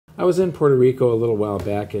I was in Puerto Rico a little while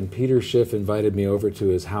back, and Peter Schiff invited me over to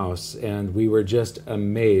his house, and we were just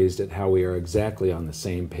amazed at how we are exactly on the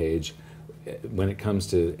same page when it comes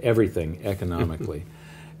to everything economically.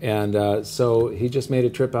 And so he just made a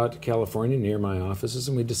trip out to California near my offices,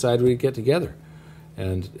 and we decided we'd get together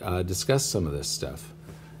and discuss some of this stuff.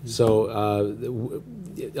 So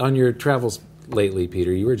on your travels lately,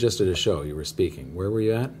 Peter, you were just at a show. You were speaking. Where were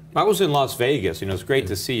you at? I was in Las Vegas. It's great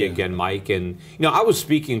to see you again, Mike. And I was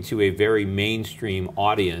speaking to a very mainstream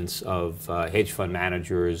audience of hedge fund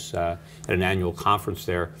managers at an annual conference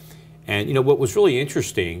there. And what was really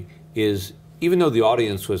interesting is, even though the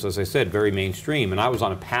audience was, as I said, very mainstream, and I was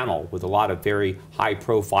on a panel with a lot of very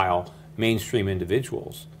high-profile mainstream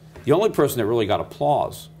individuals, the only person that really got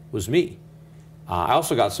applause was me. I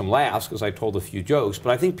also got some laughs because I told a few jokes,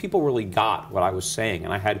 but I think people really got what I was saying.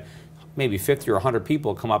 And I had maybe 50 or 100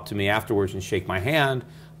 people come up to me afterwards and shake my hand,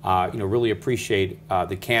 really appreciate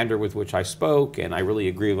the candor with which I spoke, and I really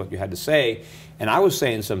agree with what you had to say. And I was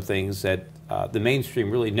saying some things that the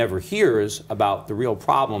mainstream really never hears about the real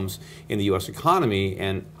problems in the U.S. economy,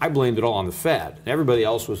 and I blamed it all on the Fed. And everybody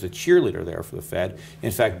else was a cheerleader there for the Fed.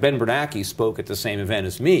 In fact, Ben Bernanke spoke at the same event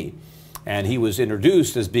as me, and he was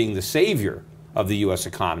introduced as being the savior of the U.S.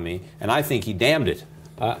 economy, and I think he damned it.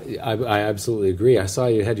 I absolutely agree. I saw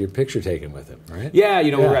you had your picture taken with him, right? Yeah,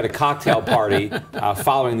 we were at a cocktail party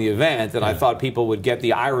following the event, and I thought people would get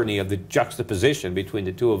the irony of the juxtaposition between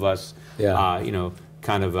the two of us,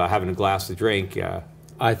 kind of having a glass to drink.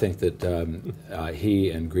 I think that he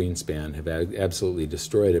and Greenspan have absolutely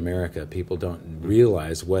destroyed America. People don't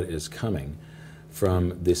realize what is coming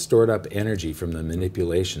from the stored up energy from the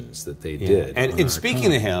manipulations that they did. And in speaking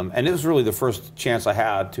to him, and it was really the first chance I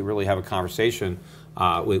had to really have a conversation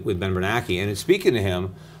with Ben Bernanke, and in speaking to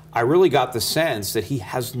him, I really got the sense that he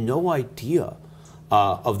has no idea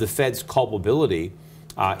of the Fed's culpability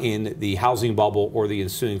in the housing bubble or the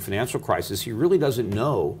ensuing financial crisis. He really doesn't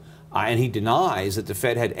know. And he denies that the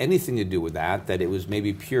Fed had anything to do with that it was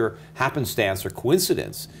maybe pure happenstance or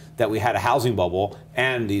coincidence that we had a housing bubble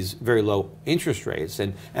and these very low interest rates.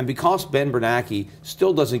 And because Ben Bernanke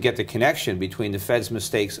still doesn't get the connection between the Fed's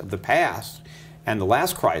mistakes of the past and the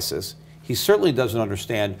last crisis, he certainly doesn't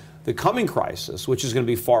understand the coming crisis, which is going to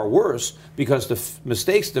be far worse because the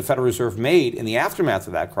mistakes the Federal Reserve made in the aftermath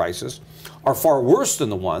of that crisis are far worse than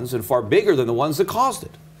the ones and far bigger than the ones that caused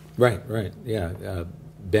it. Right, yeah.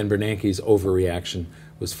 Ben Bernanke's overreaction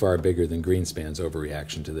was far bigger than Greenspan's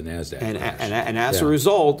overreaction to the NASDAQ crash. And as a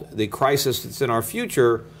result, the crisis that's in our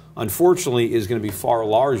future, unfortunately, is going to be far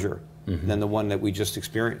larger than the one that we just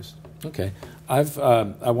experienced. Okay.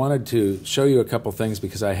 I wanted to show you a couple things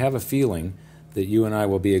because I have a feeling that you and I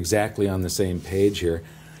will be exactly on the same page here.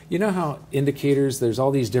 You know how indicators, there's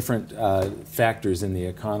all these different factors in the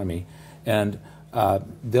economy, and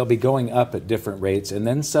they'll be going up at different rates, and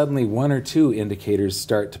then suddenly one or two indicators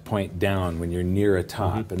start to point down when you're near a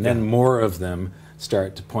top, and then more of them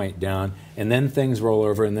start to point down, and then things roll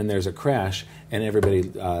over, and then there's a crash, and everybody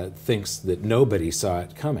thinks that nobody saw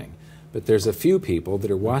it coming. But there's a few people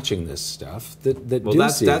that are watching this stuff that do see it coming.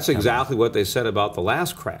 That's exactly what they said about the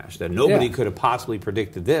last crash, that nobody could have possibly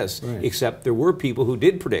predicted this, except there were people who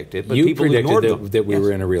did predict it, but people ignored them. You predicted that we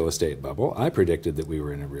were in a real estate bubble. I predicted that we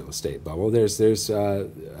were in a real estate bubble. And Ben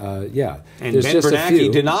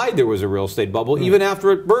Bernanke denied there was a real estate bubble. Even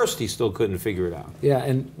after it burst, he still couldn't figure it out. Yeah,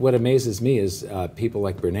 and what amazes me is people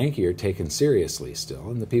like Bernanke are taken seriously still,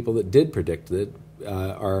 and the people that did predict it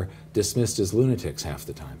are dismissed as lunatics half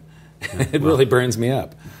the time. It really burns me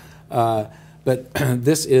up. But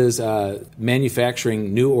this is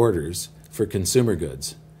manufacturing new orders for consumer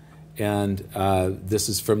goods. And this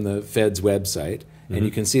is from the Fed's website. And you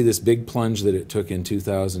can see this big plunge that it took in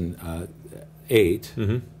 2008.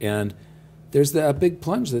 And there's a big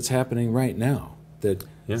plunge that's happening right now that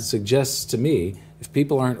suggests to me if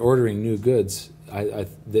people aren't ordering new goods, that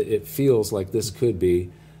it feels like this could be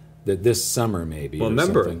that this summer maybe. Well,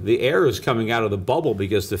 remember, the air is coming out of the bubble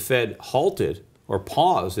because the Fed halted or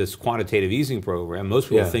paused its quantitative easing program. Most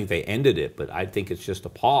people think they ended it, but I think it's just a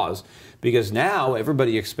pause because now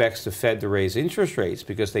everybody expects the Fed to raise interest rates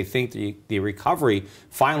because they think the recovery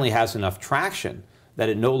finally has enough traction that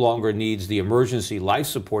it no longer needs the emergency life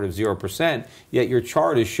support of 0%, yet your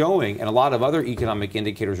chart is showing, and a lot of other economic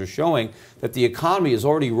indicators are showing, that the economy has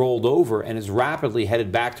already rolled over and is rapidly headed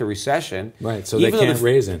back to recession. Right, so they can't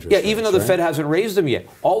raise interest rates. Yeah, even though the Fed hasn't raised them yet.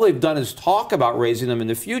 All they've done is talk about raising them in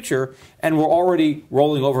the future, and we're already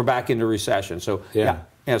rolling over back into recession. So,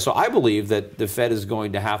 so I believe that the Fed is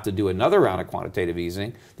going to have to do another round of quantitative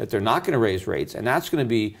easing, that they're not going to raise rates, and that's going to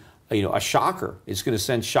be a shocker. It's going to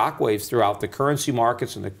send shockwaves throughout the currency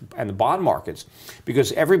markets and the bond markets,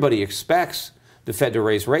 because everybody expects the Fed to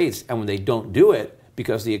raise rates, and when they don't do it,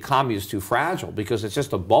 because the economy is too fragile, because it's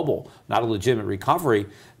just a bubble, not a legitimate recovery,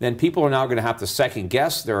 then people are now going to have to second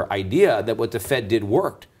guess their idea that what the Fed did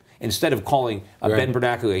worked. Instead of calling Ben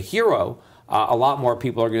Bernanke a hero, a lot more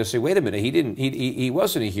people are going to say, wait a minute, he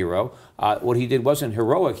wasn't a hero. What he did wasn't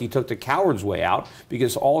heroic. He took the coward's way out,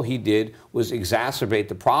 because all he did was exacerbate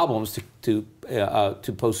the problems to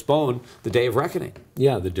postpone the day of reckoning.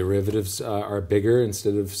 Yeah, the derivatives are bigger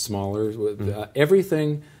instead of smaller.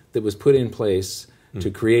 Everything that was put in place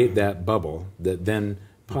to create that bubble that then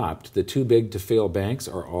popped, the too big to fail banks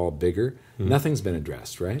are all bigger. Nothing's been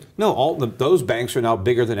addressed, right? No, those banks are now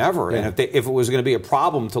bigger than ever. Yeah. And if it was going to be a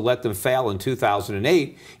problem to let them fail in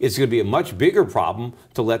 2008, it's going to be a much bigger problem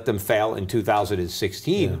to let them fail in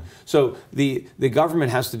 2016. Yeah. So the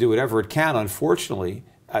government has to do whatever it can, unfortunately,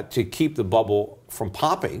 to keep the bubble from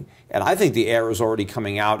popping. And I think the air is already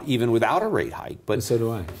coming out even without a rate hike. But and so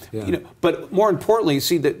do I. Yeah. But more importantly,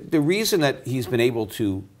 see, the reason that he's been able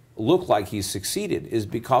to look like he's succeeded is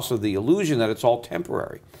because of the illusion that it's all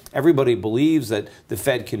temporary. Everybody believes that the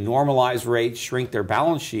Fed can normalize rates, shrink their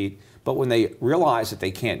balance sheet, but when they realize that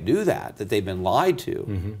they can't do that, that they've been lied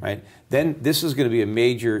to, right, then this is going to be a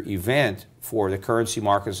major event for the currency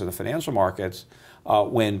markets and the financial markets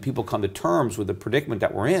when people come to terms with the predicament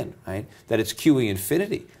that we're in, right, that it's QE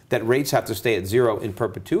infinity, that rates have to stay at zero in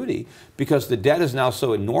perpetuity, because the debt is now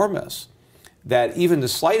so enormous that even the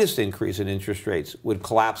slightest increase in interest rates would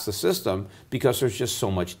collapse the system, because there's just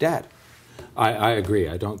so much debt. I agree.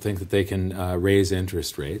 I don't think that they can raise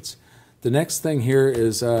interest rates. The next thing here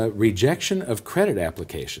is rejection of credit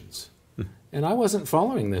applications. And I wasn't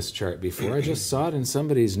following this chart before. I just saw it in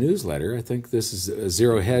somebody's newsletter. I think this is a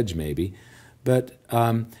zero hedge maybe. But,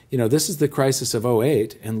 this is the crisis of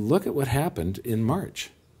 '08, and look at what happened in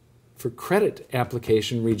March for credit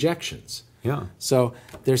application rejections. Yeah. So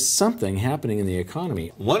there's something happening in the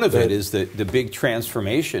economy. One of it is the big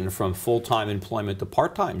transformation from full-time employment to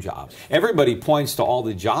part-time jobs. Everybody points to all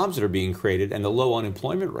the jobs that are being created and the low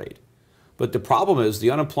unemployment rate. But the problem is the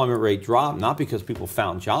unemployment rate dropped not because people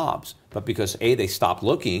found jobs, but because A, they stopped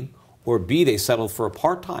looking, or B, they settled for a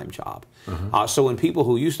part-time job. So when people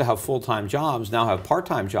who used to have full-time jobs now have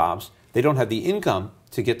part-time jobs, they don't have the income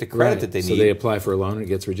to get the credit that they need. So they apply for a loan and it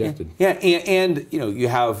gets rejected. Yeah, and you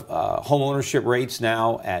have home ownership rates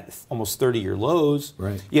now at almost 30-year lows,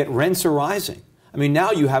 yet rents are rising. I mean,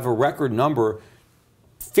 now you have a record number,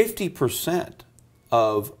 50%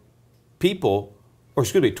 of people, or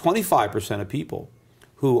excuse me, 25% of people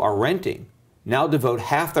who are renting now devote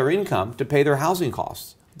half their income to pay their housing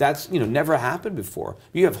costs. That's never happened before.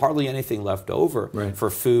 You have hardly anything left over for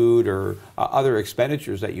food or other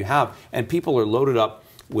expenditures that you have, and people are loaded up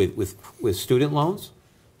with student loans.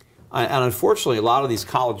 And unfortunately, a lot of these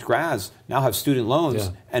college grads now have student loans,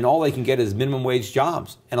 and all they can get is minimum wage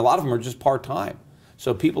jobs, and a lot of them are just part-time.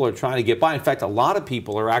 So people are trying to get by. In fact, a lot of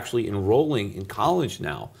people are actually enrolling in college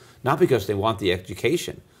now, not because they want the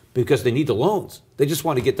education, because they need the loans. They just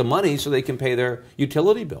want to get the money so they can pay their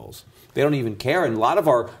utility bills. They don't even care. And a lot of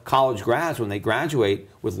our college grads, when they graduate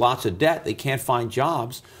with lots of debt, they can't find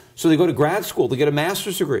jobs. So they go to grad school to get a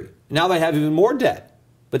master's degree. Now they have even more debt,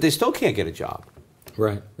 but they still can't get a job.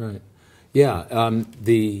 Right. Yeah,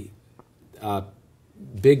 the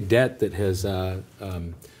big debt that has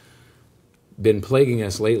been plaguing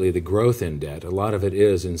us lately, the growth in debt, a lot of it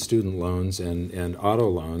is in student loans and auto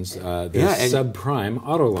loans. There's subprime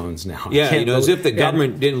auto loans now. Yeah, as if the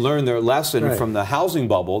government didn't learn their lesson from the housing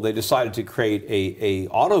bubble, they decided to create a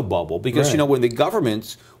auto bubble. Because, when the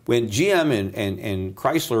governments, when GM and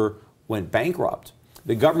Chrysler went bankrupt,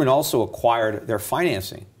 the government also acquired their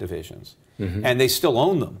financing divisions, and they still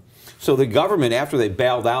own them. So the government, after they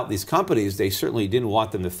bailed out these companies, they certainly didn't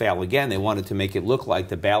want them to fail again. They wanted to make it look like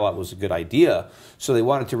the bailout was a good idea. So they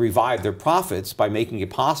wanted to revive their profits by making it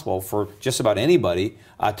possible for just about anybody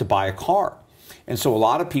to buy a car. And so a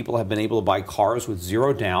lot of people have been able to buy cars with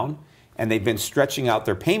zero down, and they've been stretching out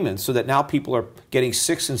their payments so that now people are getting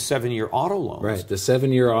 6- and 7-year auto loans. Right, the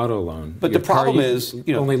 7-year auto loan. But the problem is,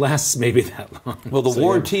 only lasts maybe that long. Well, the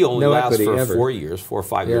warranty only lasts for 4 years, 4 or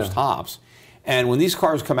 5 years tops. And when these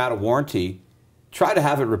cars come out of warranty, try to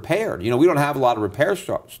have it repaired. We don't have a lot of repair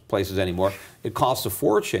places anymore. It costs a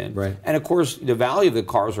fortune. Right. And of course, the value of the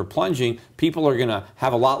cars are plunging. People are going to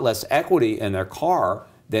have a lot less equity in their car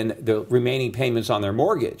than the remaining payments on their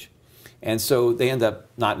mortgage. And so they end up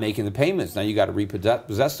not making the payments. Now you got to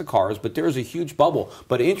repossess the cars, but there's a huge bubble.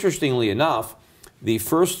 But interestingly enough, the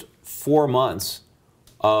first 4 months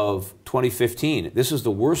of 2015, this is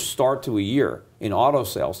the worst start to a year in auto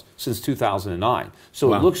sales since 2009. So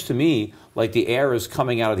Wow. it looks to me like the air is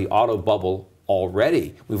coming out of the auto bubble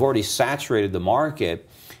already. We've already saturated the market,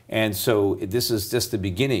 and so this is just the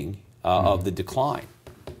beginning of the decline.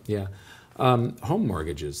 Yeah. Home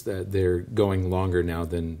mortgages, they're going longer now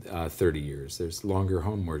than 30 years. There's longer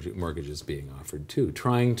home mortgages being offered too,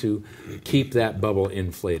 trying to keep that bubble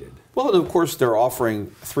inflated. Well, and of course, they're offering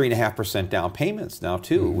 3.5% down payments now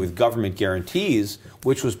too, with government guarantees,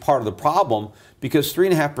 which was part of the problem because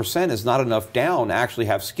 3.5% is not enough down to actually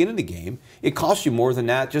have skin in the game. It costs you more than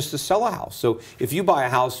that just to sell a house. So if you buy a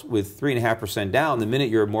house with 3.5% down, the minute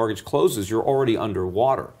your mortgage closes, you're already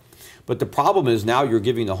underwater. But the problem is now you're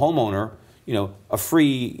giving the homeowner, a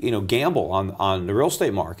free, gamble on the real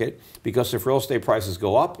estate market, because if real estate prices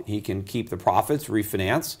go up, he can keep the profits,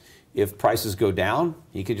 refinance. If prices go down,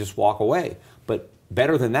 he could just walk away. But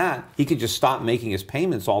better than that, he could just stop making his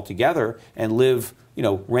payments altogether and live,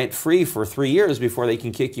 rent-free for 3 years before they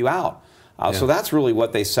can kick you out. So that's really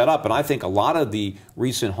what they set up. And I think a lot of the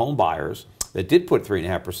recent home buyers that did put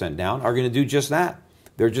 3.5% down are going to do just that.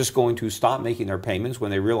 They're just going to stop making their payments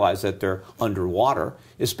when they realize that they're underwater,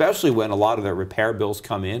 especially when a lot of their repair bills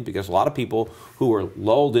come in, because a lot of people who were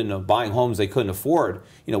lulled into buying homes they couldn't afford,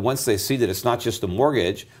 once they see that it's not just a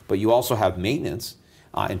mortgage, but you also have maintenance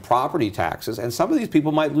and property taxes, and some of these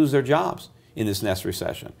people might lose their jobs in this next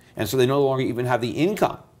recession. And so they no longer even have the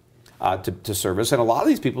income to service. And a lot of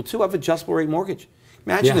these people, too, have adjustable rate mortgage.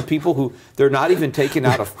 Imagine the people who, they're not even taking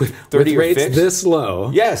out a 30-year rates fixed. This low,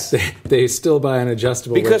 yes, they still buy an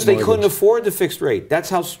adjustable rate because they mortgage. couldn't afford the fixed rate. That's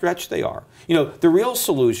how stretched they are. The real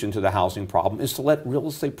solution to the housing problem is to let real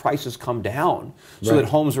estate prices come down so that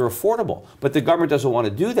homes are affordable. But the government doesn't want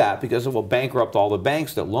to do that because it will bankrupt all the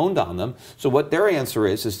banks that loaned on them. So what their answer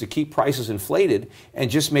is to keep prices inflated and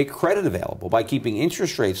just make credit available by keeping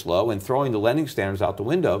interest rates low and throwing the lending standards out the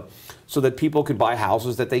window so that people can buy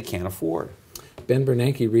houses that they can't afford. Ben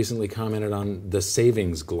Bernanke recently commented on the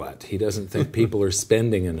savings glut. He doesn't think people are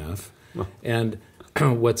spending enough. And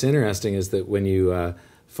what's interesting is that when you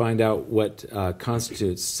find out what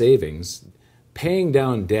constitutes savings, paying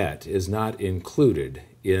down debt is not included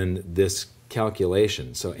in this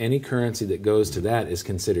calculation. So any currency that goes to that is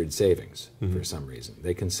considered savings for some reason.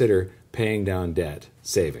 They consider paying down debt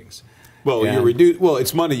savings. Well,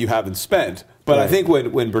 it's money you haven't spent. But I think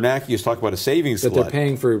when Bernanke is talking about a savings glut, they're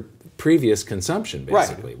paying for previous consumption,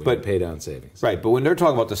 basically, when you pay down savings. Right, but when they're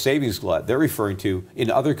talking about the savings glut, they're referring to in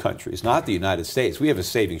other countries, not the United States. We have a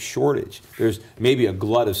savings shortage. There's maybe a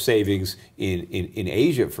glut of savings in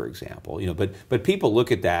Asia, for example. But people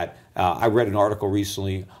look at that. I read an article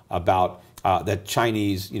recently about that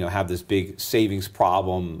Chinese, have this big savings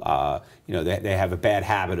problem. They have a bad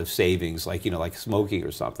habit of savings, like smoking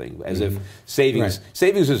or something, as if savings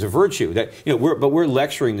is a virtue. That we're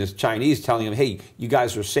lecturing this Chinese, telling them, hey, you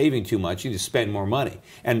guys are saving too much. You need to spend more money.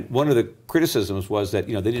 And one of the criticisms was that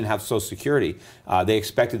they didn't have Social Security. They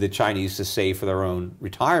expected the Chinese to save for their own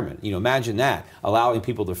retirement. Imagine that, allowing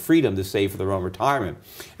people the freedom to save for their own retirement.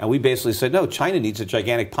 And we basically said, no, China needs a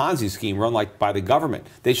gigantic Ponzi scheme run by the government.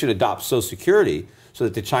 They should adopt Social Security so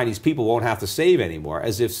that the Chinese people won't have to save anymore,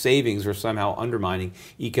 as if savings are somehow undermining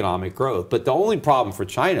economic growth. But the only problem for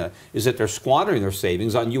China is that they're squandering their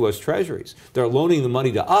savings on U.S. treasuries. They're loaning the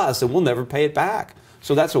money to us, and we'll never pay it back.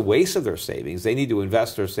 So that's a waste of their savings. They need to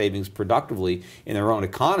invest their savings productively in their own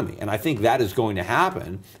economy. And I think that is going to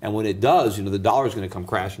happen. And when it does, the dollar is going to come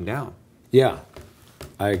crashing down. Yeah,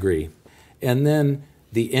 I agree. And then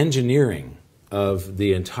the engineering of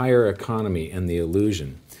the entire economy and the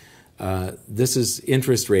illusion. This is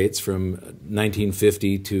interest rates from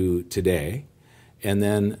 1950 to today. And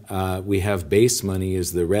then we have base money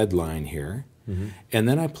is the red line here. And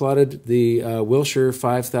then I plotted the Wilshire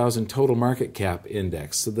 5,000 total market cap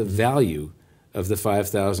index, so the value of the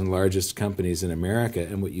 5,000 largest companies in America.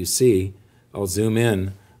 And what you see, I'll zoom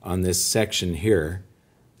in on this section here,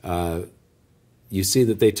 you see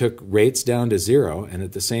that they took rates down to zero and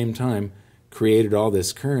at the same time created all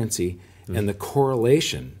this currency. And the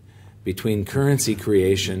correlation between currency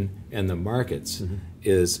creation and the markets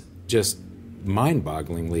is just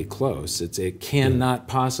mind-bogglingly close. It cannot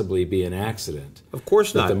possibly be an accident. Of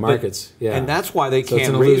course not. The markets, and that's why they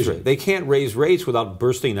can't raise rates. They can't raise rates without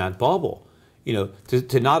bursting that bubble.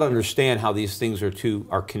 To not understand how these things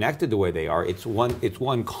are connected the way they are. It's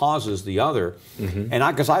one causes the other.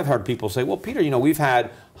 And because I've heard people say, well, Peter, we've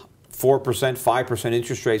had 4%, 5%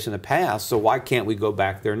 interest rates in the past, so why can't we go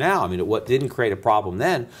back there now? What didn't create a problem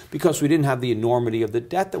then? Because we didn't have the enormity of the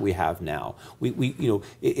debt that we have now.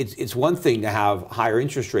 It's one thing to have higher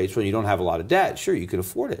interest rates when you don't have a lot of debt. Sure, you can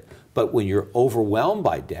afford it. But when you're overwhelmed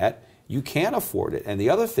by debt, you can't afford it. And the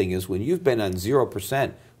other thing is when you've been on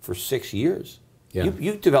 0% for 6 years,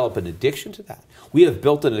 you develop an addiction to that. We have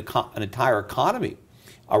built an entire economy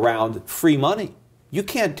around free money. You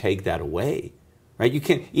can't take that away, right? You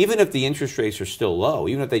can't, even if the interest rates are still low,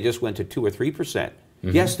 even if they just went to 2 or 3%,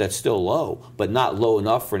 yes, that's still low, but not low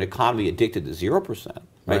enough for an economy addicted to 0%,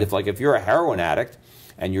 right? If you're a heroin addict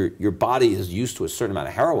and your body is used to a certain amount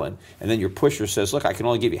of heroin, and then your pusher says, look, I can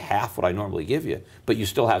only give you half what I normally give you, but you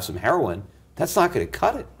still have some heroin, that's not going to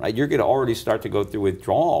cut it, right? You're going to already start to go through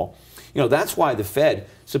withdrawal. That's why the Fed,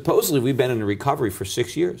 supposedly we've been in a recovery for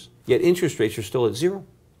 6 years, yet interest rates are still at 0.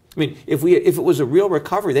 I mean, if it was a real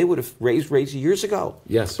recovery, they would have raised rates years ago.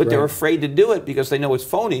 Yes, but they're afraid to do it because they know it's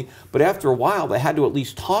phony. But after a while, they had to at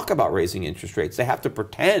least talk about raising interest rates. They have to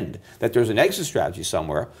pretend that there's an exit strategy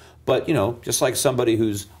somewhere. But, just like somebody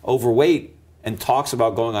who's overweight and talks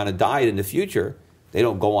about going on a diet in the future, they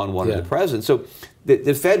don't go on one in the present. So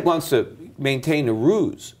the Fed wants to maintain a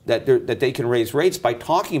ruse that they can raise rates by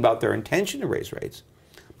talking about their intention to raise rates.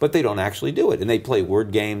 But they don't actually do it. And they play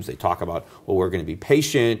word games. They talk about, well, we're going to be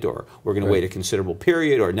patient, or we're going to wait a considerable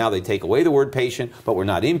period, or now they take away the word patient, but we're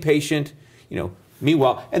not impatient.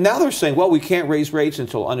 Meanwhile, and now they're saying, well, we can't raise rates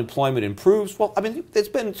until unemployment improves. Well, I mean, it's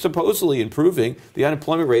been supposedly improving. The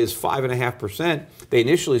unemployment rate is 5.5%. They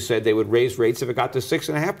initially said they would raise rates if it got to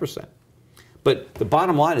 6.5%. But the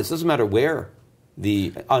bottom line is, it doesn't matter where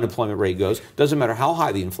the unemployment rate goes, doesn't matter how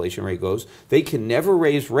high the inflation rate goes, they can never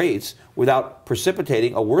raise rates without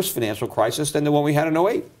precipitating a worse financial crisis than the one we had in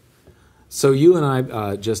 '08. So you and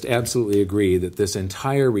I just absolutely agree that this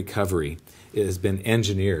entire recovery has been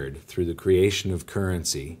engineered through the creation of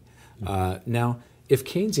currency. Now, if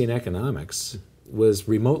Keynesian economics was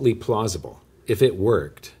remotely plausible, if it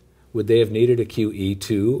worked, would they have needed a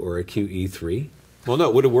QE2 or a QE3? Well, no,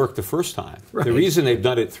 it would have worked the first time. Right. The reason they've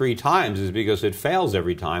done it 3 times is because it fails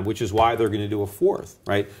every time, which is why they're going to do a 4th,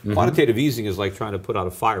 right? Quantitative easing is like trying to put out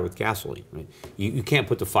a fire with gasoline, right? You can't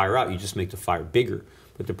put the fire out, you just make the fire bigger.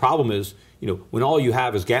 But the problem is, when all you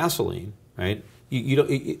have is gasoline, right,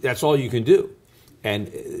 that's all you can do. And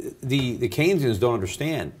the Keynesians don't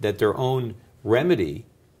understand that their own remedy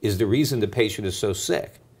is the reason the patient is so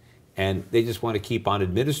sick. And they just want to keep on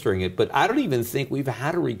administering it. But I don't even think we've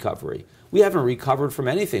had a recovery. We haven't recovered from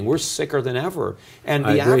anything. We're sicker than ever. And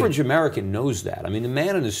the average American knows that. I mean, the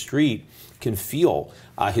man in the street can feel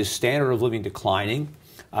his standard of living declining.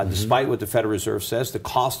 Despite what the Federal Reserve says, the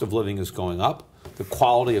cost of living is going up. The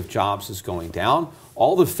quality of jobs is going down.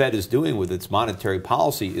 All the Fed is doing with its monetary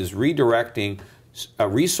policy is redirecting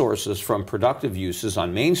resources from productive uses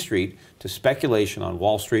on Main Street to speculation on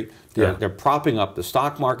Wall Street. They're propping up the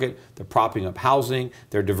stock market. They're propping up housing.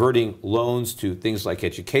 They're diverting loans to things like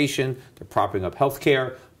education. They're propping up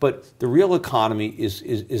healthcare. But the real economy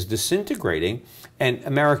is disintegrating, and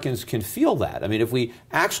Americans can feel that. I mean, if we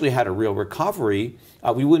actually had a real recovery,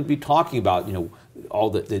 we wouldn't be talking about, all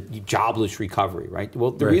the jobless recovery, right?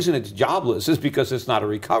 Well, the reason it's jobless is because it's not a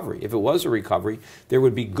recovery. If it was a recovery, there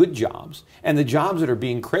would be good jobs. And the jobs that are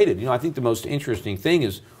being created, I think the most interesting thing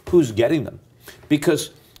is who's getting them.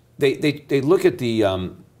 Because they look at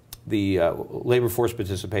the labor force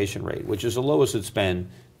participation rate, which is the lowest it's been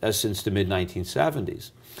since the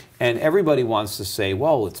mid-1970s. And everybody wants to say,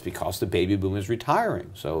 well, it's because the baby boom is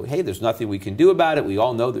retiring. So, hey, there's nothing we can do about it. We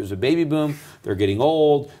all know there's a baby boom. They're getting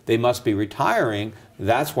old. They must be retiring.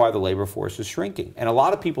 That's why the labor force is shrinking. And a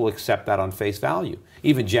lot of people accept that on face value.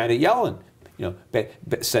 Even Janet Yellen,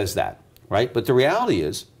 says that, right? But the reality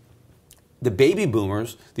is, the baby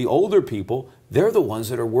boomers, the older people, they're the ones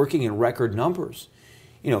that are working in record numbers.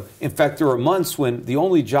 In fact, there are months when the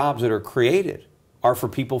only jobs that are created are for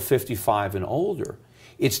people 55 and older.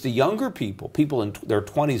 It's the younger people in their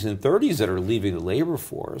 20s and 30s that are leaving the labor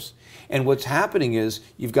force. And what's happening is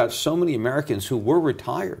you've got so many Americans who were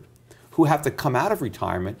retired, who have to come out of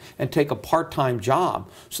retirement and take a part-time job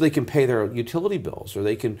so they can pay their utility bills or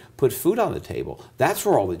they can put food on the table. That's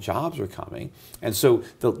where all the jobs are coming. And so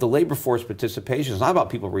the labor force participation is not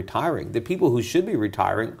about people retiring. The people who should be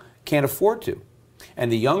retiring can't afford to.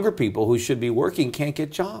 And the younger people who should be working can't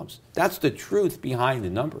get jobs. That's the truth behind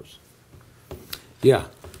the numbers. Yeah.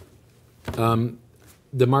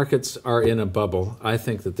 The markets are in a bubble. I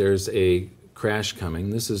think that there's a crash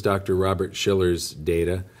coming. This is Dr. Robert Shiller's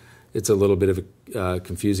data. It's a little bit of a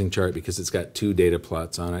confusing chart because it's got 2 data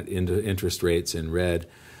plots on it, interest rates in red.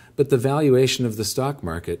 But the valuation of the stock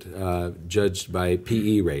market judged by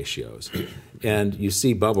PE ratios. And you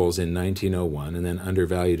see bubbles in 1901 and then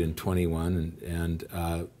undervalued in 21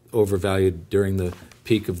 and overvalued during the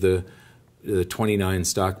peak of the 29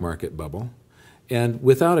 stock market bubble. And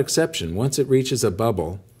without exception, once it reaches a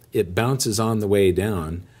bubble, it bounces on the way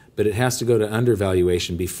down, but it has to go to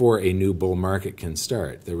undervaluation before a new bull market can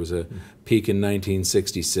start. There was a peak in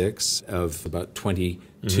 1966 of about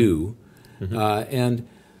 22, and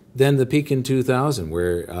then the peak in 2000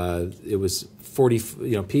 where it was 40,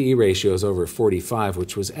 PE ratios over 45,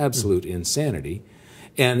 which was absolute insanity,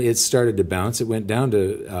 and it started to bounce. It went down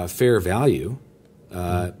to fair value,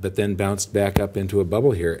 but then bounced back up into a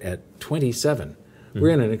bubble here at 27. We're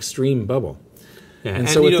in an extreme bubble. Yeah, and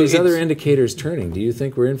so with these other indicators turning, do you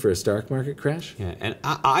think we're in for a stock market crash? Yeah, and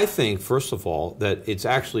I think, first of all, that it's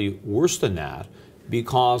actually worse than that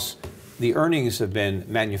because the earnings have been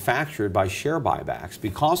manufactured by share buybacks.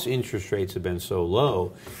 Because interest rates have been so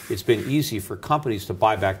low, it's been easy for companies to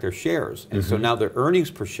buy back their shares. And so now their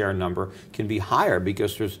earnings per share number can be higher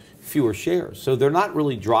because there's fewer shares. So they're not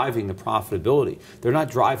really driving the profitability. They're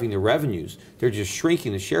not driving the revenues. They're just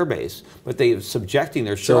shrinking the share base, but they're subjecting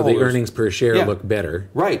their shareholders. So the earnings per share look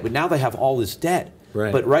better. Right, but now they have all this debt.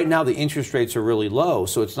 Right. But right now the interest rates are really low,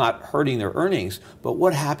 so it's not hurting their earnings. But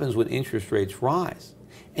what happens when interest rates rise?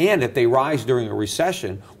 And if they rise during a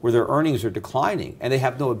recession where their earnings are declining and they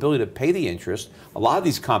have no ability to pay the interest, a lot of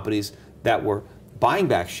these companies that were buying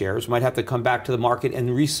back shares might have to come back to the market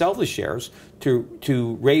and resell the shares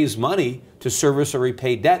to raise money to service or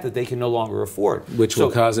repay debt that they can no longer afford. Which will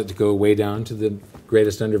cause it to go way down to the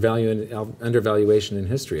greatest undervaluation in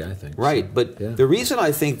history, I think. Right, so, but the reason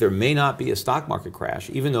I think there may not be a stock market crash,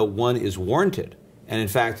 even though one is warranted, and in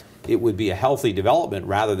fact, it would be a healthy development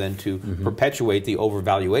rather than to perpetuate the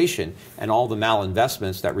overvaluation and all the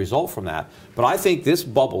malinvestments that result from that. But I think this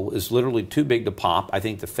bubble is literally too big to pop. I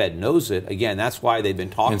think the Fed knows it. Again, that's why they've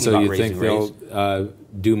been talking about raising rates. And so you think they'll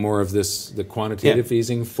do more of this, the quantitative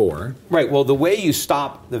easing for? Right. Well, the way you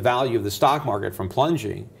stop the value of the stock market from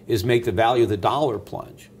plunging is make the value of the dollar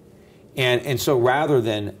plunge. And so rather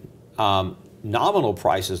than nominal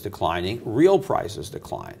prices declining, real prices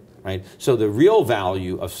decline. Right? So the real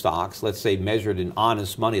value of stocks, let's say measured in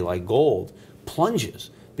honest money like gold,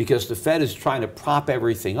 plunges because the Fed is trying to prop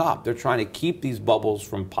everything up. They're trying to keep these bubbles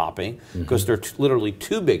from popping because they're literally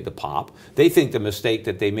too big to pop. They think the mistake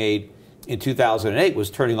that they made in 2008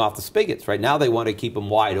 was turning off the spigots. Right now they want to keep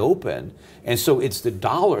them wide open. And so it's the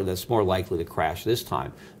dollar that's more likely to crash this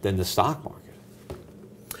time than the stock market.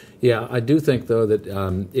 Yeah, I do think, though, that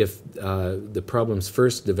if the problems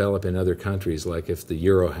first develop in other countries, like if the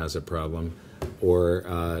euro has a problem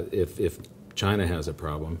or if China has a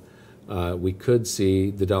problem, we could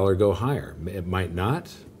see the dollar go higher. It might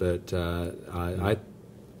not, but I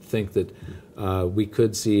think that we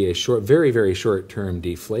could see a very, very short-term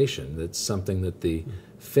deflation. That's something that the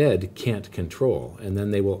Fed can't control, and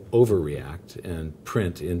then they will overreact and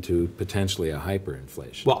print into potentially a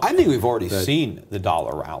hyperinflation. Well, I think we've already seen the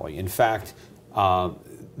dollar rally. In fact,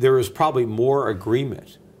 there is probably more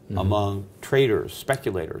agreement among traders,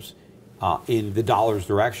 speculators, in the dollar's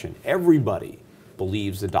direction. Everybody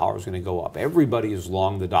believes the dollar is going to go up. Everybody is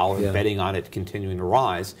long the dollar, betting on it continuing to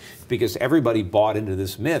rise, because everybody bought into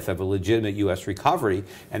this myth of a legitimate U.S. recovery,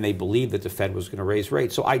 and they believed that the Fed was going to raise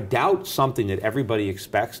rates. So I doubt something that everybody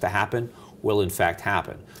expects to happen will in fact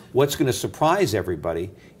happen. What's going to surprise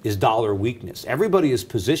everybody is dollar weakness. Everybody is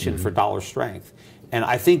positioned for dollar strength. And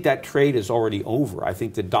I think that trade is already over. I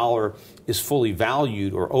think the dollar is fully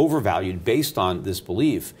valued or overvalued based on this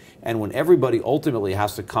belief. And when everybody ultimately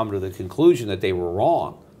has to come to the conclusion that they were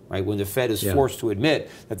wrong, right? When the Fed is forced to admit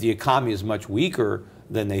that the economy is much weaker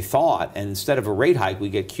than they thought, and instead of a rate hike, we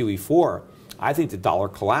get QE4, I think the dollar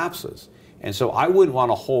collapses. And so I wouldn't want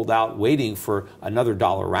to hold out waiting for another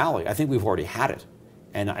dollar rally. I think we've already had it.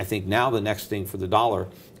 And I think now the next thing for the dollar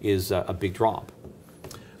is a big drop.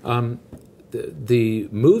 The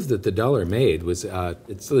move that the dollar made was,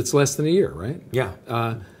 it's less than a year, right? Yeah.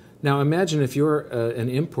 Now imagine if you're an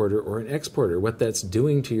importer or an exporter, what that's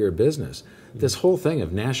doing to your business. This whole thing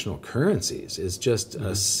of national currencies is just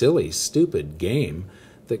a silly, stupid game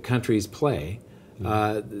that countries play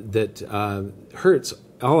that hurts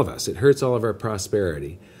all of us. It hurts all of our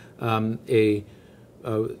prosperity. An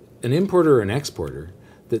importer or an exporter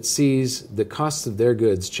that sees the costs of their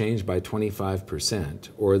goods change by 25%,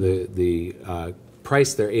 or the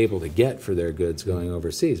price they're able to get for their goods going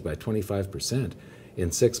overseas by 25% in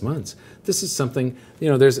 6 months. This is something,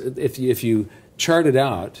 there's if you charted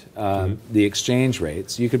out the exchange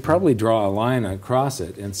rates, you could probably draw a line across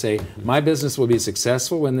it and say, my business will be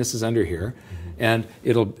successful when this is under here, and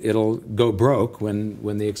it'll go broke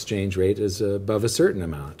when the exchange rate is above a certain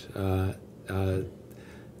amount.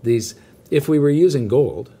 If we were using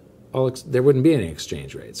gold, there wouldn't be any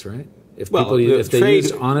exchange rates, right? If they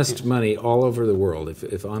used honest money all over the world,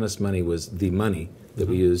 if honest money was the money that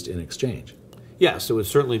we used in exchange. Yes, it would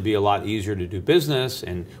certainly be a lot easier to do business,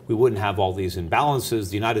 and we wouldn't have all these imbalances.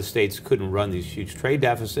 The United States couldn't run these huge trade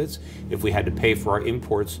deficits if we had to pay for our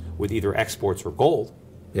imports with either exports or gold.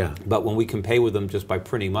 Yeah. But when we can pay with them just by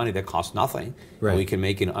printing money that costs nothing, right. we can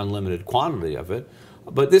make an unlimited quantity of it.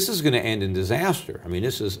 But this is going to end in disaster. I mean,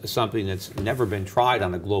 this is something that's never been tried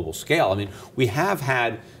on a global scale. I mean, we have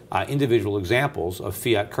had individual examples of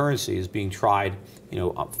fiat currencies being tried,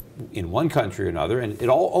 in one country or another, and it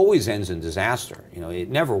always ends in disaster. It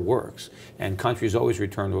never works, and countries always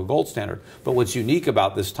return to a gold standard. But what's unique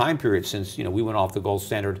about this time period, since we went off the gold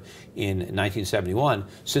standard in 1971,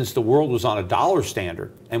 since the world was on a dollar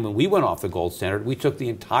standard, and when we went off the gold standard, we took the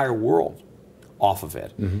entire world off of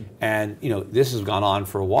it. Mm-hmm. And this has gone on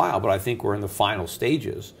for a while, but I think we're in the final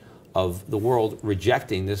stages of the world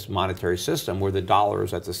rejecting this monetary system where the dollar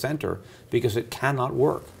is at the center because it cannot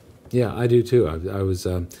work. Yeah, I do too. I was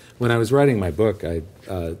when I was writing my book, I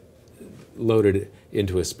loaded it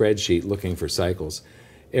into a spreadsheet looking for cycles.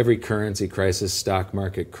 Every currency crisis, stock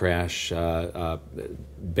market crash,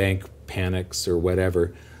 bank panics or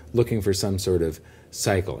whatever, looking for some sort of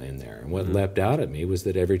cycle in there. And what leapt out at me was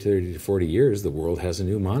that every 30 to 40 years, the world has a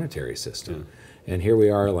new monetary system. And here we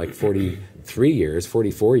are like 44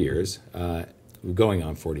 years, going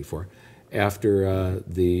on 44, after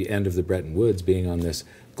the end of the Bretton Woods being on this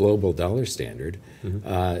global dollar standard.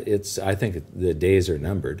 I think the days are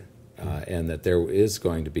numbered, and that there is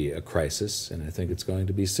going to be a crisis, and I think it's going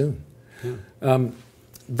to be soon.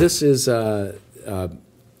 This is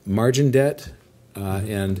margin debt,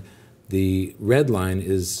 and the red line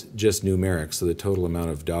is just numeric, so the total amount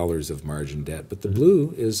of dollars of margin debt. But the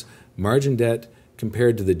blue is margin debt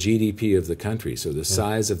compared to the GDP of the country, so the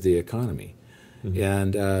size of the economy.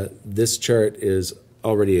 And this chart is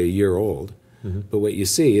already a year old, but what you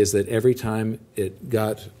see is that every time it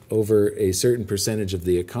got over a certain percentage of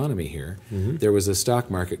the economy here, there was a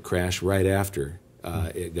stock market crash right after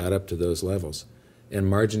it got up to those levels. And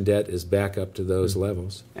margin debt is back up to those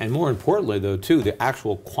levels. And more importantly, though, too, the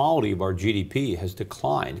actual quality of our GDP has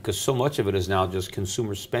declined because so much of it is now just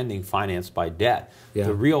consumer spending financed by debt. Yeah.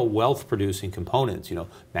 The real wealth-producing components,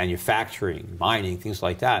 manufacturing, mining, things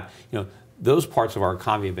like that, those parts of our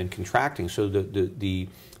economy have been contracting. So the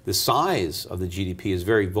size of the GDP is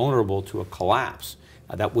very vulnerable to a collapse.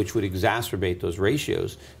 Which would exacerbate those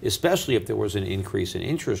ratios, especially if there was an increase in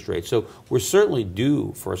interest rates. So we're certainly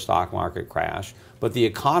due for a stock market crash, but the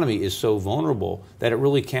economy is so vulnerable that it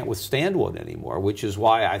really can't withstand one anymore, which is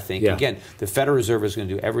why I think, again, the Federal Reserve is going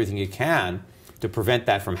to do everything it can to prevent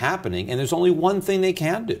that from happening, and there's only one thing they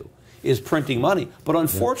can do, is printing money. But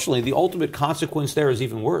unfortunately, the ultimate consequence there is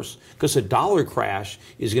even worse because a dollar crash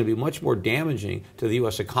is going to be much more damaging to the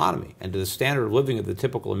U.S. economy and to the standard of living of the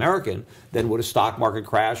typical American than would a stock market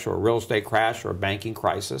crash or a real estate crash or a banking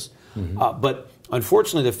crisis. But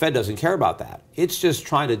unfortunately, the Fed doesn't care about that. It's just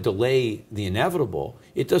trying to delay the inevitable.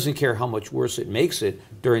 It doesn't care how much worse it makes it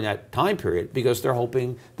during that time period because they're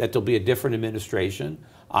hoping that there'll be a different administration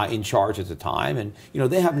in charge at the time. And,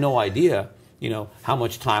 they have no idea how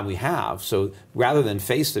much time we have. So rather than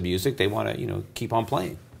face the music, they want to, keep on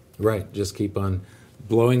playing. Right. Just keep on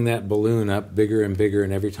blowing that balloon up bigger and bigger,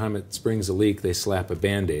 and every time it springs a leak, they slap a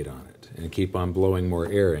Band-Aid on it and keep on blowing more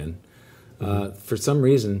air in. For some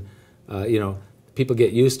reason, people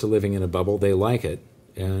get used to living in a bubble. They like it,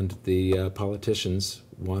 and the politicians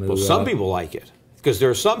want to... Well, some people like it, because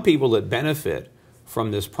there are some people that benefit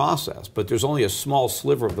from this process, but there's only a small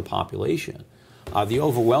sliver of the population. The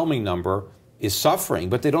overwhelming number is suffering,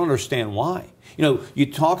 but they don't understand why. You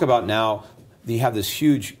talk about now, you have this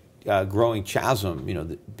huge growing chasm,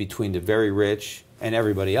 between the very rich and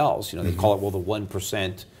everybody else. They call it, the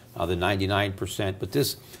 1%, the 99%, but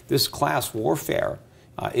this class warfare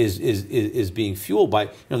is being fueled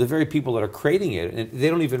by the very people that are creating it, and they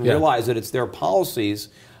don't even realize that it's their policies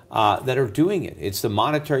that are doing it. It's the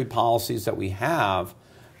monetary policies that we have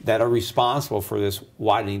that are responsible for this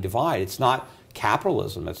widening divide. It's not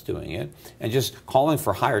capitalism that's doing it, and just calling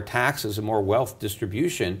for higher taxes and more wealth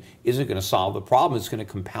distribution isn't going to solve the problem. It's going to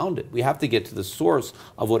compound it. We have to get to the source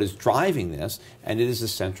of what is driving this, and it is the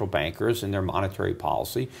central bankers and their monetary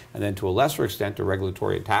policy, and then to a lesser extent the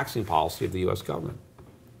regulatory and taxing policy of the U.S. government.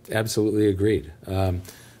 Absolutely agreed.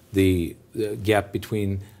 The gap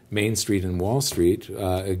between Main Street and Wall Street,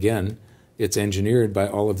 again, it's engineered by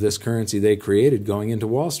all of this currency they created going into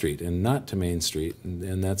Wall Street and not to Main Street,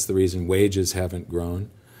 and that's the reason wages haven't grown.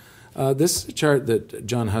 This chart that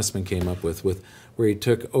John Hussman came up with where he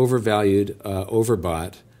took overvalued,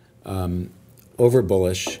 overbought,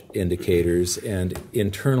 overbullish indicators and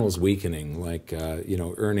internals weakening, like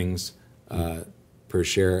earnings per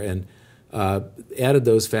share, and added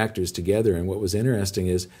those factors together, and what was interesting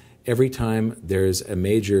is every time there's a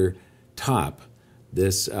major top,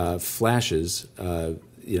 this flashes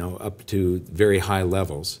up to very high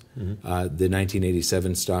levels. The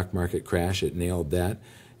 1987 stock market crash, it nailed that.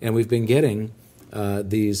 And we've been getting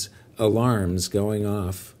these alarms going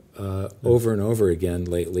off over and over again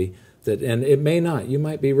lately. And it may not. You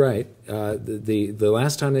might be right. The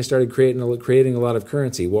last time they started creating a lot of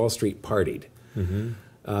currency, Wall Street partied.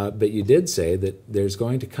 But you did say that there's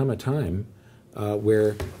going to come a time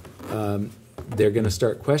where they're going to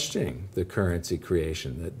start questioning the currency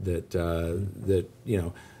creation. That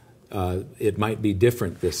it might be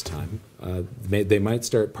different this time. They might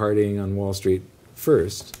start partying on Wall Street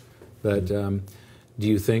first, but do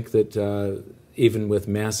you think that even with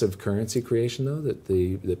massive currency creation, though,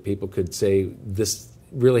 that people could say this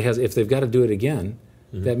really has, if they've got to do it again,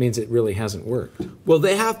 that means it really hasn't worked? Well,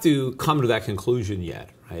 they have to come to that conclusion yet,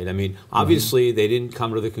 right? I mean, obviously they didn't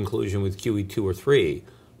come to the conclusion with QE 2 or 3,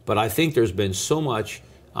 but I think there's been so much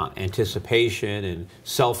anticipation and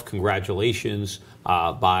self-congratulations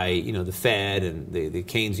by the Fed and the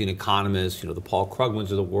Keynesian economists, the Paul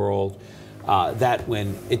Krugmans of the world, that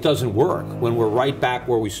when it doesn't work, when we're right back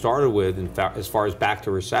where we started with, in fact, as far as back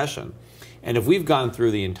to recession, and if we've gone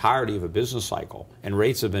through the entirety of a business cycle and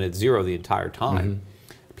rates have been at zero the entire time,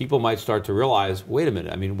 people might start to realize, wait a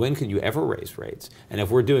minute, I mean, when can you ever raise rates? And if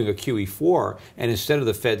we're doing a QE4, and instead of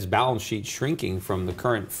the Fed's balance sheet shrinking from the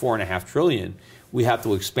current $4.5 trillion, we have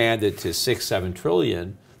to expand it to $6-7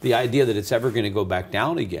 trillion, the idea that it's ever going to go back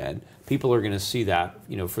down again, people are going to see that,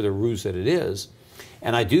 for the ruse that it is.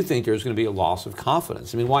 And I do think there's going to be a loss of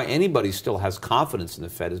confidence. I mean, why anybody still has confidence in the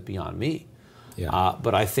Fed is beyond me. Yeah.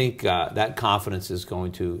 But I think that confidence is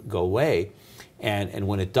going to go away. And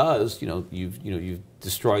when it does, you've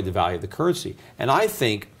destroyed the value of the currency. And I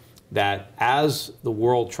think that as the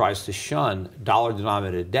world tries to shun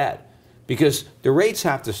dollar-denominated debt, because the rates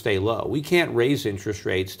have to stay low. We can't raise interest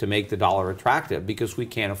rates to make the dollar attractive because we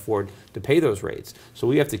can't afford to pay those rates. So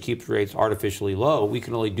we have to keep the rates artificially low. We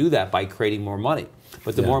can only do that by creating more money.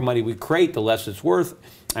 But the more money we create, the less it's worth,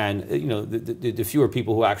 and the fewer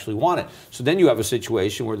people who actually want it. So then you have a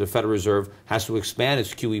situation where the Federal Reserve has to expand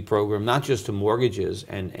its QE program, not just to mortgages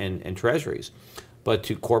and treasuries, but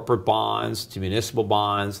to corporate bonds, to municipal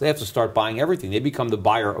bonds. They have to start buying everything. They become the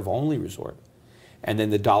buyer of only resort. And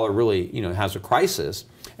then the dollar really, has a crisis.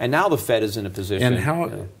 And now the Fed is in a position.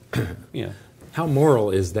 And how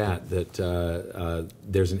moral is that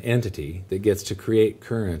there's an entity that gets to create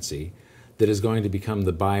currency that is going to become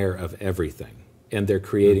the buyer of everything, and they're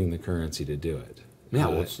creating the currency to do it? Yeah,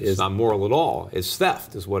 well, it's not moral at all. It's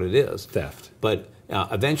theft is what it is. Theft. But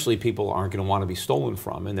eventually people aren't going to want to be stolen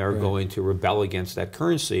from, and they're going to rebel against that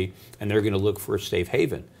currency, and they're going to look for a safe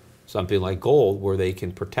haven, something like gold, where they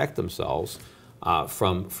can protect themselves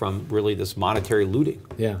from really this monetary looting.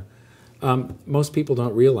 Yeah. Most people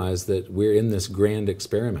don't realize that we're in this grand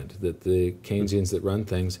experiment, that the Keynesians that run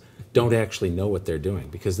things don't actually know what they're doing,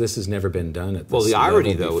 because this has never been done at this level. Well, the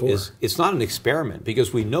irony, though, before. is it's not an experiment,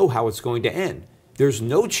 because we know how it's going to end. There's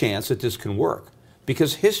no chance that this can work,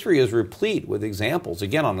 because history is replete with examples,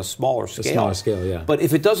 again, on a smaller scale. A smaller scale, yeah. But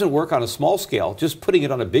if it doesn't work on a small scale, just putting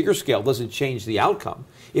it on a bigger scale doesn't change the outcome.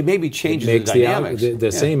 It maybe changes the dynamics.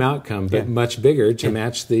 The same outcome, but much bigger to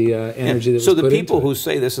match the energy that was put into it. So the people who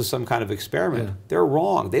say this is some kind of experiment, they're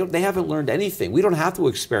wrong. They haven't learned anything. We don't have to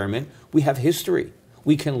experiment. We have history.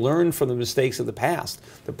 We can learn from the mistakes of the past.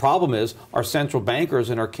 The problem is our central bankers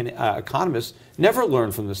and our economists never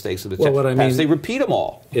learn from the mistakes of the past. What I mean they repeat them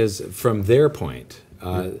all. Is from their point,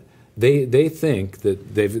 they think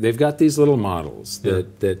that they've got these little models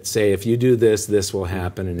that say if you do this, this will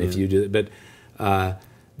happen, and if you do it, but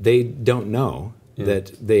they don't know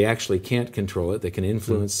that they actually can't control it. They can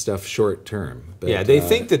influence stuff short term. But, they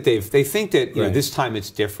think that this time it's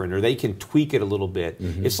different, or they can tweak it a little bit.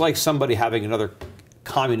 It's like somebody having another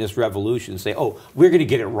communist revolution, say, "Oh, we're going to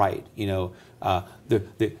get it right."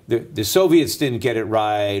 The Soviets didn't get it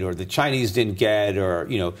right, or the Chinese didn't get, or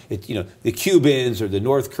the Cubans or the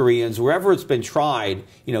North Koreans, wherever it's been tried,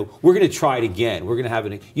 we're going to try it again. We're going to have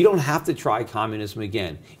it. You don't have to try communism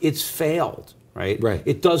again. It's failed. Right?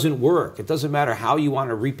 It doesn't work. It doesn't matter how you want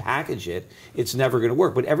to repackage it. It's never going to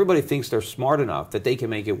work. But everybody thinks they're smart enough that they can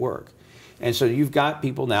make it work. And so you've got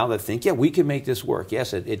people now that think, yeah, we can make this work.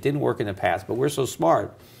 Yes, it didn't work in the past, but we're so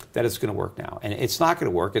smart that it's going to work now. And it's not going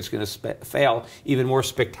to work. It's going to fail even more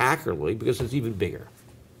spectacularly because it's even bigger.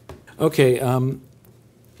 Okay.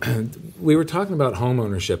 We were talking about home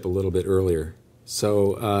ownership a little bit earlier.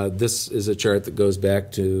 So this is a chart that goes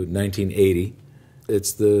back to 1980.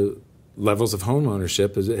 It's the levels of home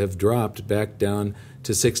ownership have dropped back down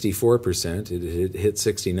to 64%. It hit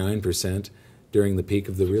 69% during the peak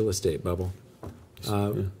of the real estate bubble.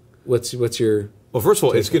 What's your... Well, first of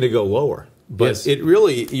all, it's going to go lower. But yes.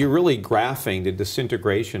 you're really graphing the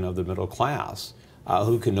disintegration of the middle class,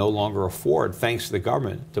 who can no longer afford, thanks to the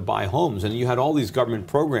government, to buy homes. And you had all these government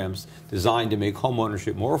programs designed to make home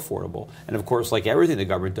ownership more affordable. And of course, like everything the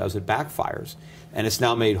government does, it backfires. And it's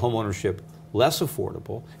now made home ownership less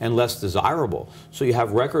affordable and less desirable. So you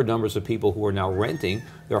have record numbers of people who are now renting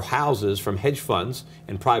their houses from hedge funds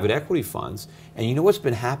and private equity funds. And you know what's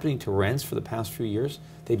been happening to rents for the past few years?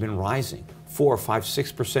 They've been rising 4, 5,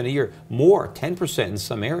 6% a year, more, 10% in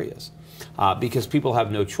some areas, because people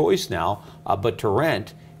have no choice now but to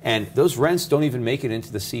rent. And those rents don't even make it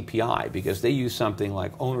into the CPI because they use something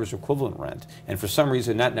like owner's equivalent rent. And for some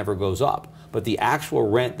reason, that never goes up. But the actual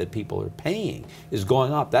rent that people are paying is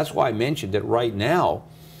going up. That's why I mentioned that right now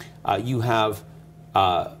you have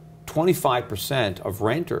 25% of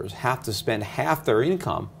renters have to spend half their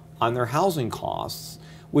income on their housing costs,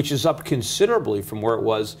 which is up considerably from where it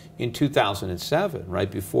was in 2007, right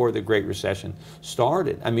before the Great Recession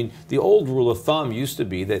started. I mean, the old rule of thumb used to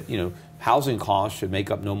be that, housing costs should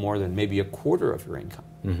make up no more than maybe a quarter of your income.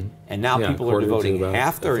 Mm-hmm. And now people are devoting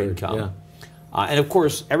half their income. Yeah. And of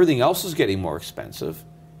course, everything else is getting more expensive.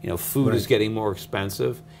 Food is getting more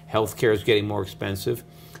expensive. Healthcare is getting more expensive.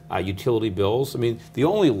 Utility bills. I mean, the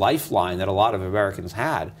only lifeline that a lot of Americans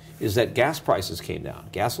had is that gas prices came down.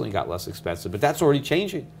 Gasoline got less expensive, but that's already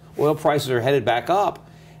changing. Oil prices are headed back up.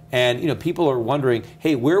 And, people are wondering,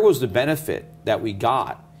 hey, where was the benefit that we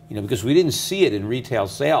got? Because we didn't see it in retail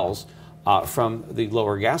sales from the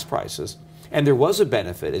lower gas prices. And there was a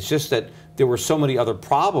benefit. It's just that there were so many other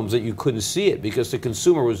problems that you couldn't see it because the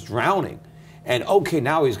consumer was drowning. And okay,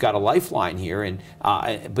 now he's got a lifeline here,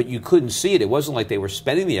 but you couldn't see it. It wasn't like they were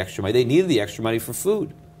spending the extra money. They needed the extra money for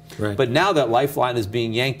food. Right. But now that lifeline is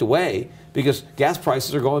being yanked away because gas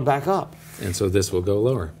prices are going back up. And so this will go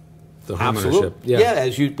lower. The homeownership. Absolutely.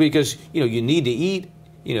 Yeah, because you need to eat,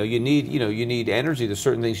 you need energy. There's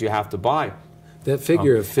certain things you have to buy. That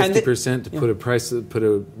figure of 50% to put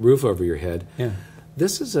a roof over your head. Yeah.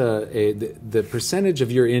 This is the percentage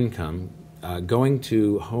of your income going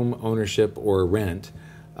to home ownership or rent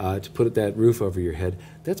to put that roof over your head.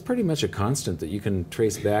 That's pretty much a constant that you can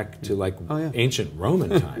trace back to ancient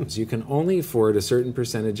Roman times. You can only afford a certain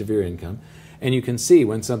percentage of your income, and you can see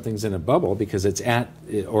when something's in a bubble because it's at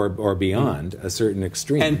or beyond a certain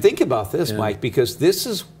extreme. And think about this, Mike, because this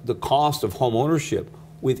is the cost of home ownership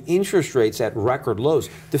with interest rates at record lows.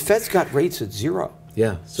 The Fed's got rates at 0.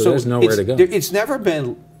 Yeah, so there's nowhere to go. It's never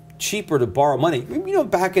been cheaper to borrow money.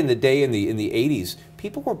 Back in the day in the 80s,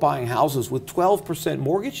 people were buying houses with 12%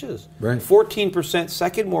 mortgages, 14%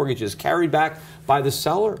 second mortgages carried back by the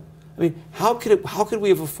seller. I mean, how could we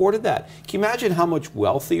have afforded that? Can you imagine how much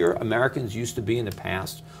wealthier Americans used to be in the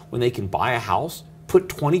past when they can buy a house, put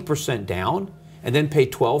 20% down, and then pay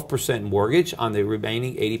 12% mortgage on the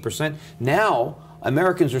remaining 80%? Now,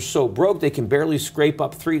 Americans are so broke they can barely scrape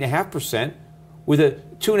up 3.5% with a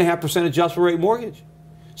 2.5% adjustable rate mortgage.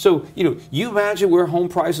 So, you imagine where home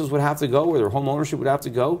prices would have to go, where their home ownership would have to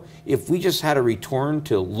go, if we just had a return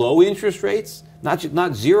to low interest rates, not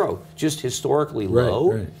 0, just historically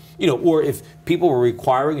low, right. Or if people were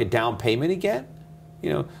requiring a down payment again.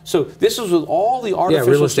 So this is with all the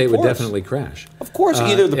artificial real estate supports. Would definitely crash. Of course,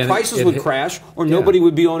 either the prices would crash or nobody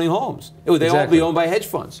would be owning homes. They'd all be owned by hedge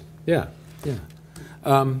funds. Yeah, yeah.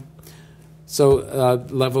 So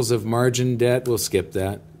levels of margin debt, we'll skip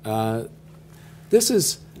that.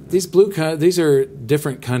 These are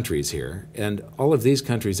different countries here, and all of these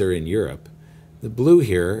countries are in Europe. The blue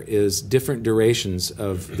here is different durations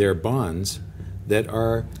of their bonds that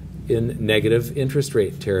are in negative interest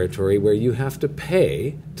rate territory where you have to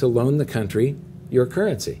pay to loan the country your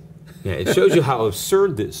currency. Yeah, it shows you how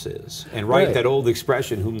absurd this is. And that old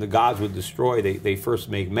expression, whom the gods would destroy, they first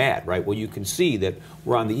make mad, right? Well, you can see that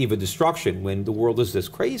we're on the eve of destruction when the world is this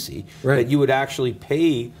crazy, that you would actually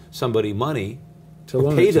pay somebody money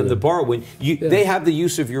or pay them to borrow when they have the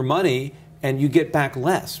use of your money and you get back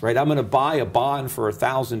less, right? I'm going to buy a bond for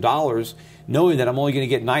 $1,000 knowing that I'm only going to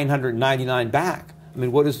get $999 back. I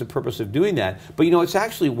mean, what is the purpose of doing that? But, it's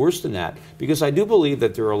actually worse than that because I do believe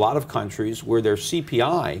that there are a lot of countries where their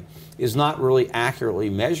CPI is not really accurately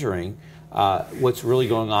measuring what's really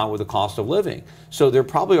going on with the cost of living. So there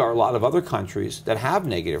probably are a lot of other countries that have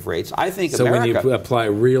negative rates. I think America... when you apply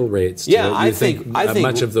real rates to it, I think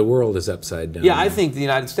much of the world is upside down. Yeah, I think the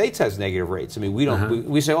United States has negative rates. I mean, we don't.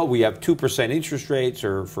 We say, we have 2% interest rates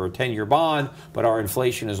or for a 10-year bond, but our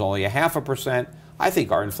inflation is only 0.5%. I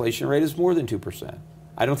think our inflation rate is more than 2%.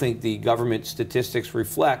 I don't think the government statistics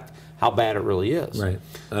reflect how bad it really is. Right.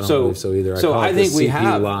 I don't believe so either. I think we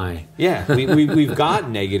have. Lie. Yeah, we've got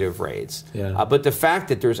negative rates. Yeah. But the fact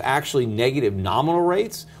that there's actually negative nominal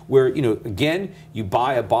rates, where again, you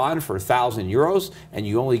buy a bond for 1,000 euros and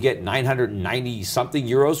you only get 990 something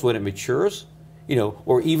euros when it matures.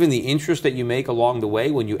 Or even the interest that you make along the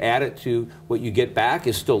way when you add it to what you get back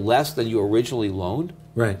is still less than you originally loaned.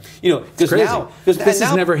 Right. Because now this has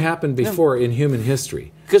never happened before in human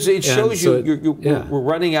history. Because it shows we're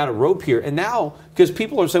running out of rope here, and now because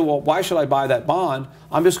people are saying, well, why should I buy that bond?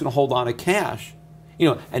 I'm just going to hold on to cash.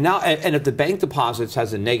 And now, and if the bank deposits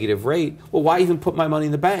has a negative rate, well, why even put my money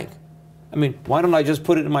in the bank? I mean, why don't I just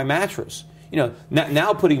put it in my mattress?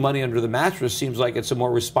 Now putting money under the mattress seems like it's a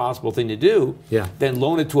more responsible thing to do than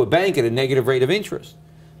loan it to a bank at a negative rate of interest.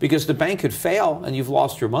 Because the bank could fail and you've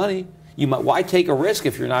lost your money. Why take a risk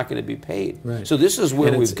if you're not going to be paid? Right. So this is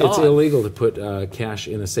where we've gone. It's illegal to put cash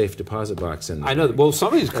in a safe deposit box. I know. Well,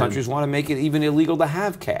 some of these countries want to make it even illegal to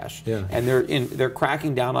have cash. Yeah. And they're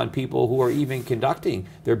cracking down on people who are even conducting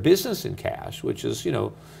their business in cash, which is,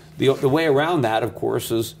 the way around that, of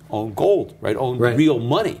course, is own gold, right? Own real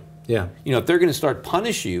money. Yeah. If they're going to start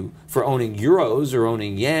punish you for owning euros or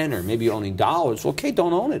owning yen or maybe owning dollars, well, okay,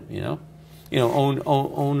 don't own it.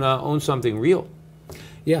 Own something real.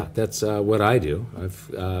 Yeah, that's what I do.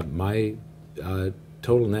 My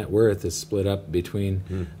total net worth is split up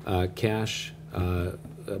between cash.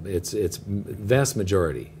 Its vast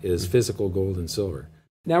majority is physical gold and silver.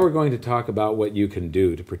 Now we're going to talk about what you can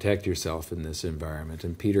do to protect yourself in this environment.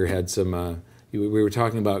 And Peter had some. We were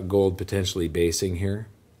talking about gold potentially basing here.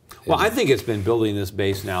 Well, I think it's been building this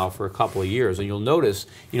base now for a couple of years, and you'll notice,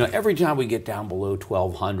 every time we get down below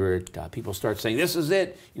 1,200, people start saying, this is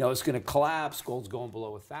it, it's going to collapse, gold's going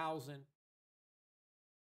below 1,000.